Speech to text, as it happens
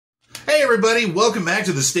Hey everybody, welcome back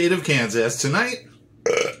to the state of Kansas. Tonight,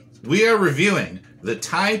 we are reviewing the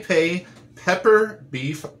Tai Pei Pepper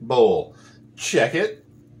Beef Bowl. Check it.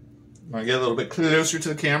 I'm going to get a little bit closer to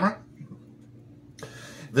the camera.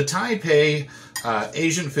 The Tai Pei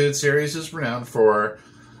Asian food series is renowned for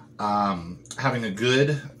having a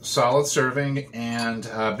good, solid serving and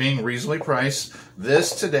being reasonably priced.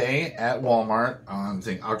 This today at Walmart on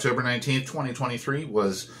October 19th, 2023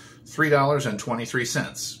 was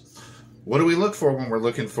 $3.23. What do we look for when we're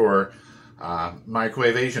looking for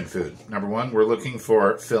microwave Asian food? Number one, we're looking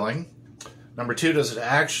for filling. Number two, does it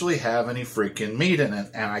actually have any freaking meat in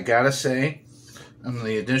it? And I gotta say, on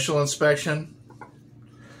the initial inspection,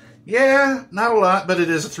 yeah, not a lot, but it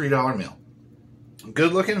is a $3 meal.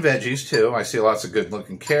 Good looking veggies too. I see lots of good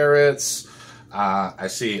looking carrots. I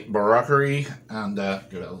see broccoli, and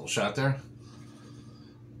give it a little shot there.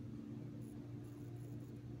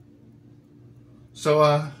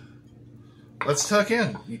 So, let's tuck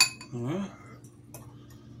in.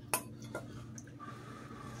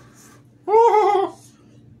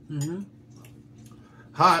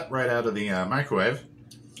 Hot right out of the microwave.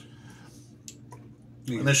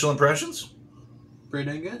 Initial impressions?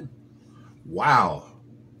 Pretty dang good. Wow.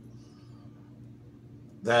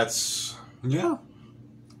 That's... Yeah.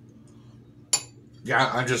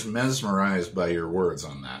 Yeah, I'm just mesmerized by your words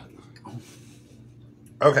on that.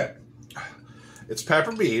 Okay. It's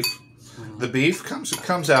pepper beef. The beef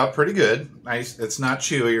comes out pretty good. Nice. It's not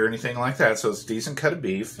chewy or anything like that, so it's a decent cut of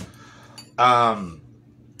beef. One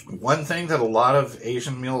thing that a lot of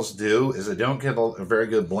Asian meals do is they don't get a very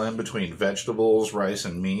good blend between vegetables, rice,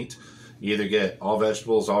 and meat. You either get all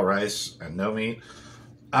vegetables, all rice, and no meat.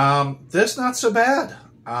 This not so bad.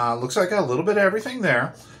 Looks like got a little bit of everything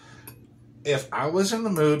there. If I was in the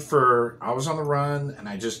mood I was on the run and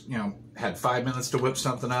I just, had 5 minutes to whip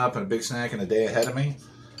something up and a big snack and a day ahead of me,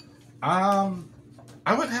 I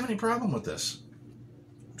wouldn't have any problem with this.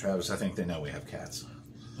 Travis, I think they know we have cats.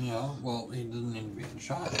 Yeah, well, he doesn't need to be in the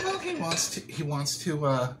shot. Well, he wants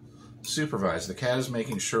to supervise. The cat is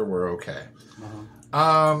making sure we're okay.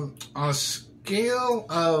 On a scale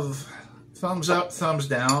of thumbs up, thumbs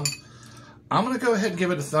down, I'm going to go ahead and give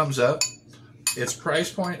it a thumbs up. Its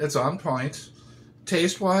price point, it's on point.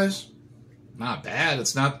 Taste-wise, not bad.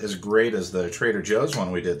 It's not as great as the Trader Joe's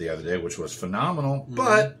one we did the other day, which was phenomenal,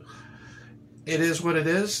 but it is what it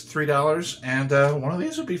is, $3, and one of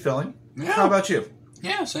these would be filling. Yeah. How about you?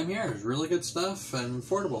 Yeah, same here. It's really good stuff and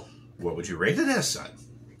affordable. What would you rate it as, son?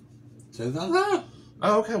 2 thumbs up.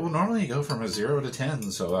 Oh, okay. Well, normally you go from a 0 to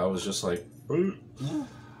 10, so I was just like, yeah.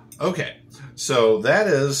 Okay. So that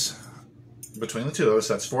is, between the two of us,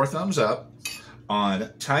 that's 4 thumbs up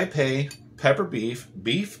on Tai Pei Pepper Beef,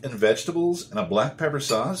 beef and vegetables and a black pepper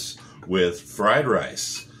sauce with fried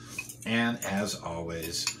rice. And as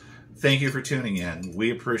always, thank you for tuning in. We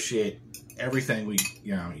appreciate everything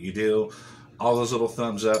you do. All those little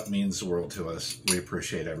thumbs up means the world to us. We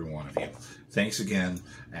appreciate every one of you. Thanks again,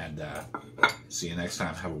 and see you next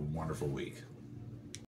time. Have a wonderful week.